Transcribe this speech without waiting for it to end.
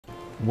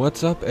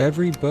What's up,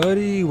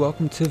 everybody?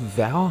 Welcome to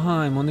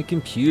Valheim on the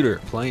computer.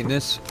 Playing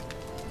this,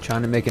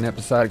 trying to make an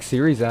episodic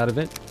series out of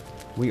it.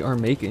 We are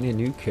making a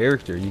new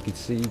character. You can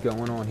see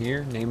going on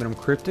here, naming them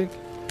cryptic.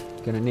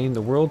 Gonna name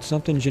the world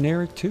something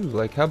generic too,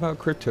 like how about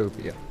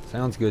Cryptopia?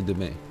 Sounds good to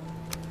me.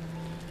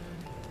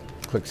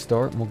 Click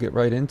start and we'll get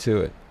right into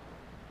it.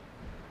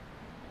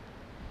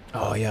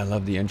 Oh yeah, I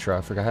love the intro.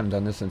 I forgot I haven't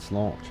done this since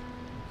launch.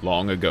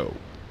 Long ago,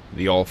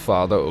 the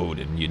All-Father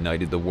Odin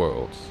united the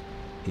worlds.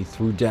 He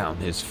threw down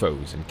his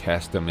foes and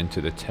cast them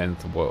into the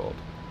 10th world,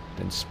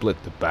 then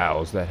split the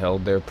boughs that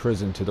held their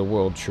prison to the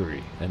world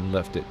tree and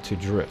left it to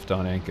drift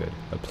unanchored,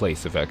 a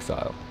place of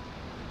exile.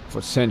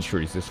 For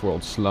centuries this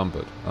world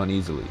slumbered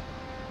uneasily,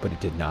 but it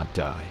did not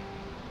die.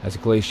 As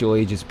glacial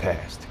ages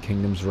passed,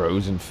 kingdoms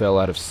rose and fell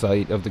out of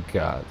sight of the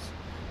gods.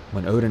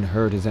 When Odin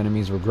heard his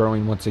enemies were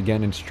growing once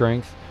again in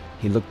strength,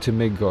 he looked to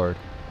Midgard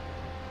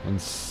and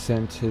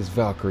sent his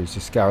Valkyries to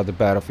scour the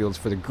battlefields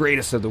for the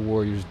greatest of the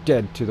warriors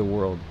dead to the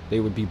world. They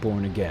would be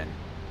born again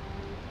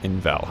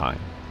in Valheim.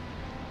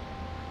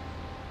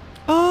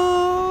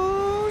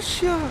 Oh,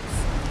 shucks.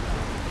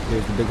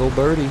 There's the big old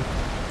birdie.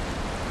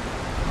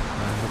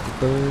 The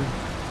bird.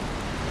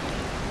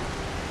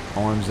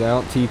 Arms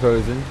out,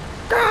 T-posing.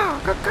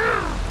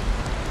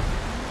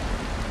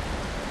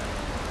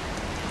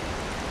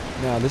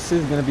 Now, this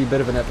is going to be a bit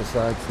of an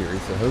episodic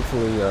series, so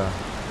hopefully,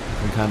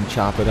 we can kind of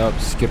chop it up,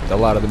 skip a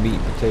lot of the meat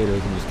and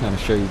potatoes, and just kind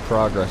of show you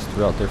progress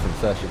throughout different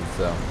sessions.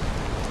 So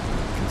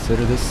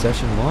consider this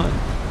session 1.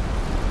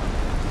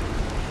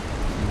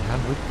 See how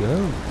it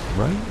goes.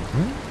 Right?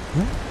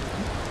 Oh,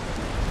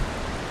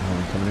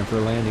 I'm coming in for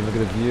a landing. Look at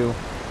the view.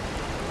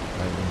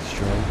 Lightning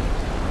strike.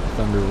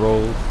 Thunder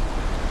rolls.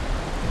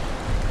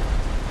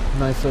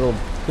 Nice little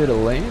bit of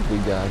land we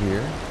got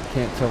here.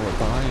 Can't tell what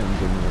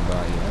biome's in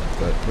nearby yet,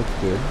 but looks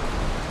good.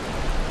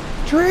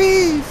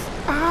 Trees!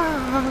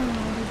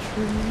 Ah!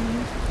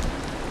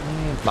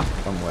 And flop,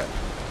 I'm wet.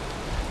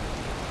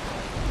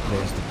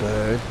 There's the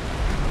bird.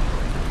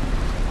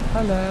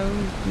 Hello,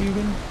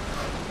 Hugin.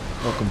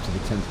 Welcome to the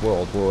 10th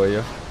world,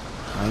 warrior.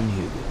 I'm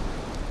Hugin.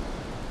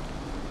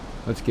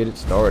 Let's get it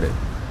started.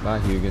 Bye,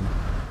 Hugin.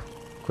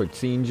 Quick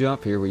scene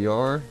jump. Here we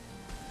are.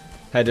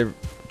 Had to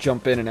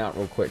jump in and out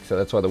real quick, so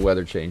that's why the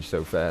weather changed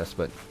so fast,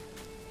 but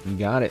you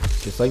got it.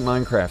 Just like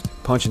Minecraft.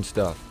 Punching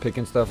stuff.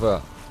 Picking stuff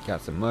up.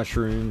 Got some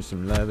mushrooms,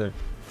 some leather.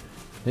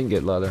 Didn't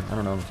get leather. I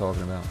don't know what I'm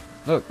talking about.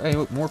 Look, hey,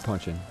 look, more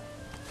punching.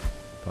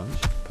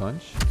 Punch,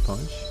 punch,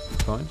 punch,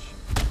 punch,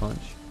 punch.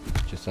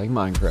 Just like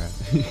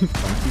Minecraft.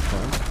 Punchy,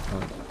 punch,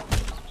 punch.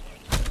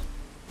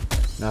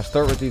 Now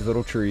start with these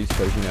little trees,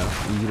 because, you know,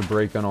 easy to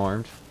break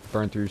unarmed.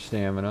 Burn through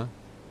stamina.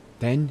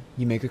 Then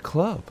you make a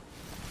club.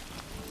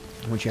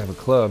 Once you have a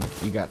club,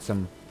 you got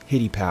some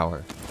hitty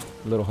power.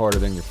 A little harder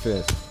than your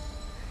fist.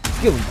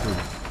 Skill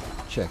improvement.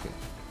 Check it.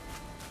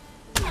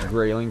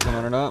 Grayling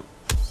coming up.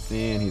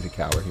 And he's a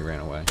coward. He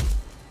ran away.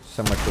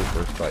 So much for the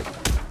first fight.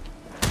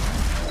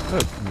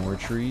 Look, more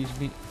trees.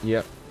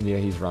 Yep. Yeah,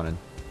 he's running.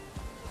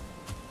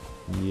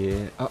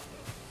 Yeah.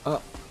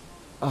 Oh,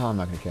 I'm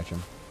not going to catch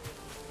him.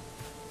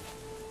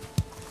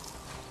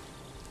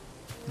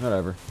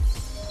 Whatever.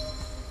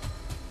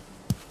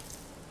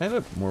 Hey,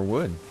 look. More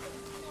wood.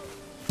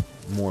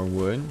 More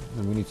wood.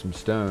 And we need some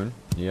stone.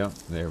 Yep.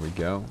 There we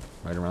go.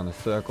 Right around the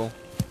circle.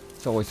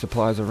 It's always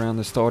supplies around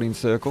the starting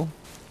circle.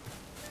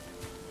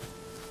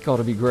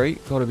 Gotta be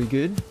great, gotta be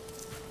good.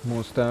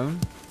 More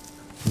stone.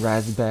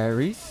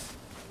 Raspberries.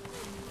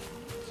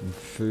 Some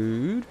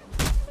food.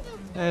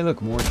 Hey, look,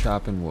 more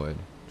chopping wood.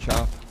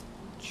 Chop,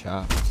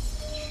 chop,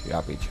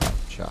 choppy, chop,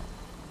 chop.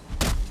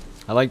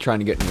 I like trying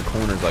to get in the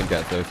corners like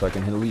that, though, so I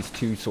can hit at least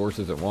 2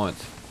 sources at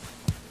once.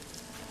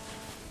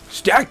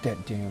 Stack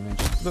that damage.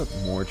 Look,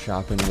 more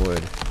chopping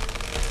wood.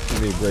 It's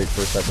gonna be a great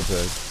first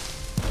episode.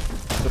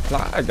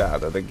 Supply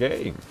gather the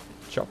game.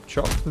 Chop,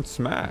 chop, and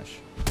smash.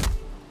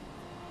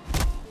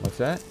 What's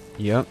that?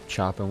 Yep,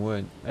 chopping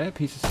wood. That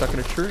piece is stuck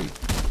in a tree.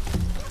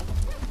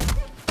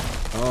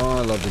 Oh,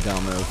 I love the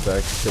domino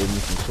effect. Saved me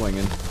some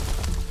swinging.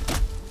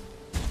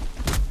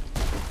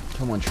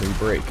 Come on, tree,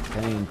 break.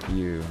 Thank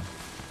you.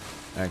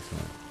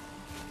 Excellent.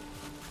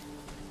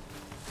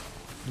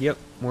 Yep,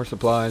 more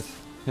supplies.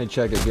 Hey,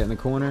 check it. Get in the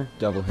corner.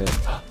 Double hit.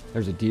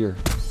 There's a deer.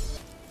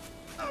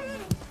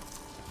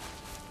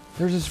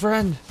 There's his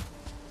friend.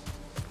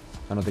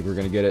 I don't think we're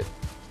going to get it.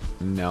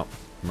 No,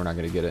 we're not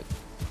going to get it.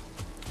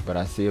 But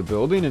I see a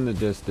building in the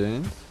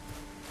distance.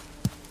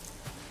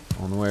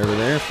 On the way over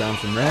there, found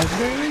some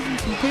raspberries and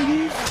some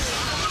piggies.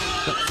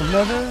 Got some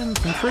leather and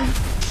some fruit.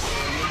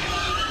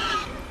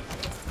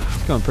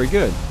 It's going pretty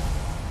good.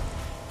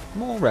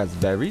 More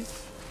raspberries.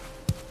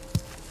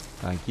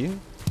 Thank you.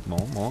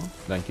 More.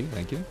 Thank you,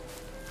 thank you.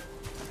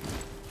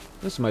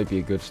 This might be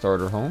a good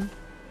starter home.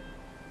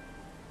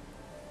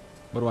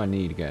 What do I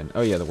need again?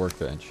 Oh yeah, the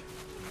workbench.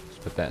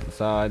 Put that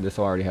inside. This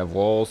will already have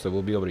walls, so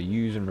we'll be able to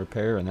use and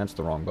repair, and that's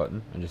the wrong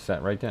button. I just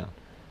sat right down.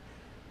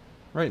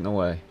 Right in the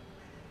way.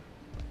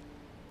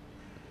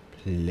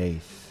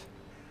 Place.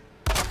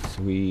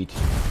 Sweet.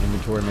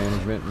 Inventory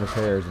management and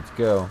repairs. Let's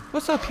go.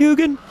 What's up,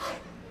 Hugin?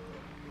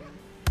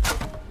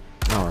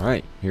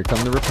 Alright, here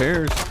come the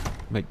repairs.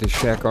 Make this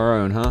shack our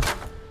own, huh?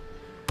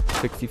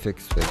 Fixy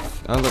fix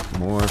fix. Oh look,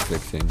 more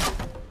fixing.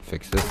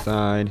 Fix this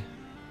side.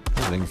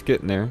 Everything's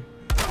getting there.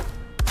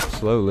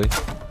 Slowly.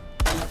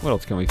 What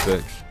else can we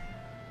fix?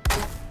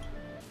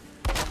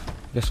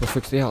 Guess we'll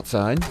fix the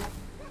outside.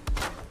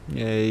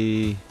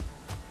 Yay.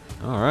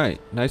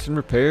 Alright, nice and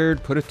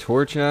repaired. Put a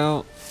torch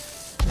out.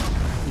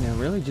 You know,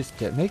 really just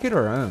make it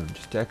our own.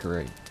 Just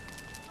decorate.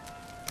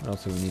 What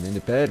else do we need? In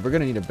a bed. We're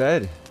gonna need a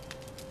bed.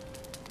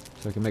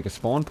 So I can make a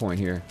spawn point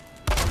here.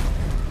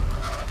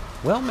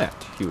 Well met,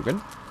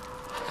 Hugin.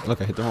 Look,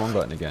 I hit the wrong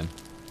button again.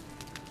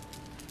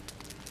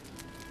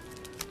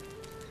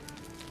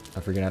 I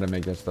forget how to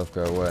make that stuff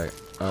go away.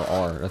 Oh,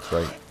 R, that's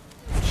right.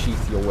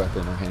 Sheath your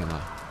weapon or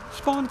hammer.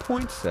 Spawn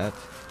point set.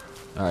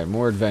 Alright,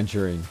 more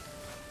adventuring.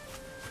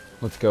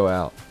 Let's go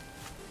out.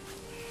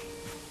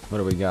 What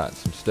do we got?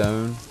 Some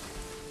stone.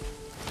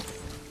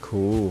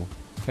 Cool.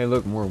 Hey,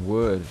 look, more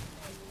wood.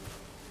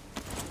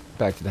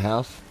 Back to the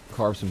house.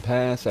 Carve some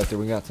paths after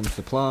we got some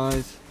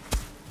supplies.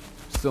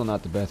 Still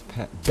not the best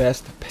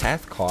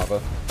path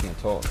carver. Can't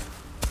talk.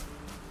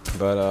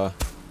 But,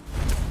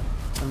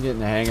 I'm getting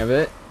the hang of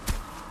it.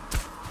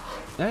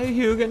 Hey,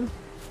 Hugin.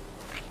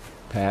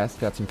 Path.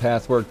 Got some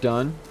path work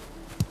done.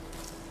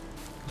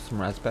 Some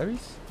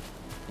raspberries.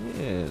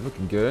 Yeah,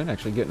 looking good.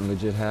 Actually getting a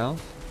legit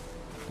house.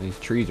 These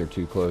trees are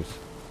too close.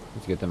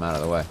 Let's get them out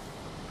of the way.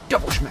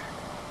 Double smack.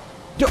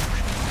 Double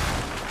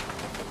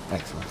smack.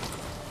 Excellent.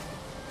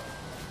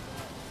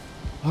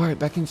 Alright,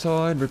 back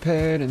inside,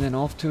 repaired, and then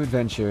off to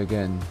adventure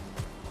again.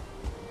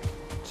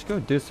 Let's go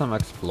do some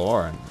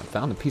exploring. I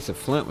found a piece of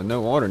flint with no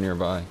water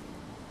nearby.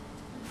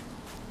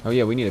 Oh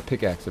yeah, we need a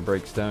pickaxe to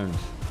break stones.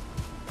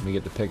 We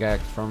get the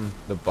pickaxe from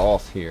the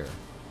boss here.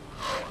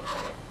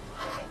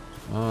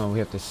 Oh, we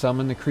have to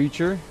summon the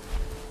creature.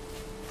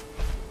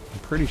 I'm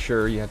pretty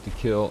sure you have to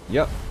kill...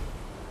 Yep.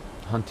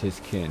 Hunt his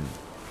kin.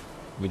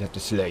 We'd have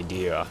to slay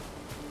deer.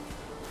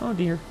 Oh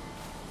dear.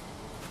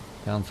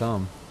 Found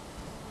some.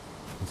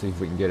 Let's see if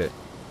we can get it.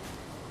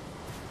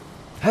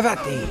 Have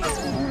at thee!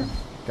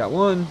 Got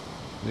one.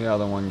 The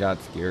other one got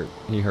scared.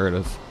 He heard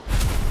us.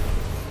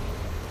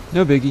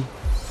 No biggie.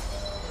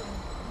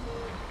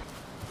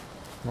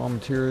 Raw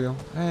material.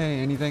 Hey,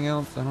 anything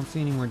else? I don't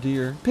see any more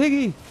deer.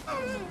 Piggy!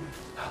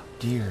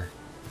 Deer.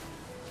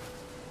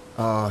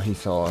 Oh, he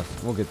saw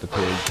us. We'll get the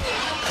pig.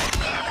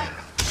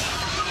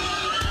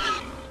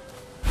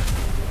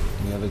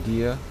 Any other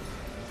deer?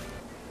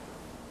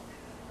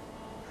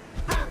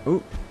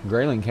 Ooh,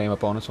 Grayling came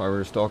up on us while we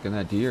were stalking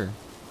that deer.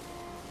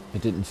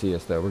 It didn't see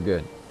us though, we're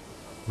good.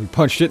 We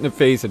punched it in the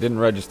face, it didn't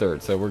register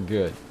it, so we're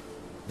good.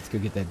 Let's go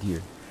get that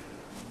deer.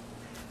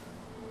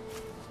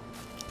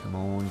 Come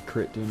on,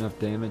 crit, do enough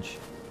damage.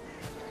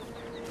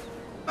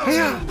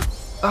 Hiya!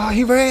 Oh,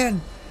 he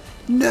ran!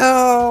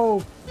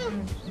 No!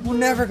 We're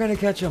never gonna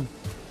catch him.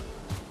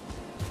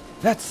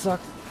 That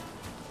sucks.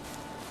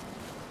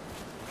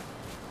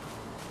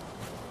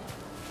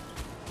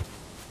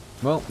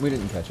 Well, we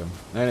didn't catch him.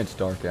 And it's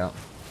dark out.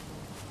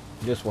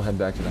 Guess we'll head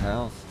back to the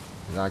house.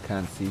 Because I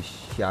can't see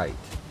shite.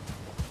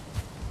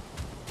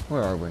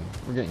 Where are we?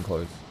 We're getting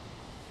close.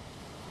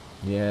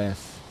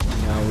 Yes.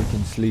 Now we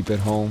can sleep at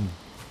home.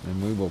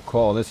 And we will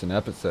call this an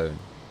episode.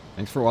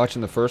 Thanks for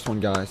watching the first one,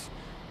 guys.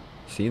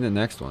 See you in the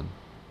next one.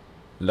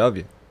 Love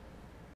you.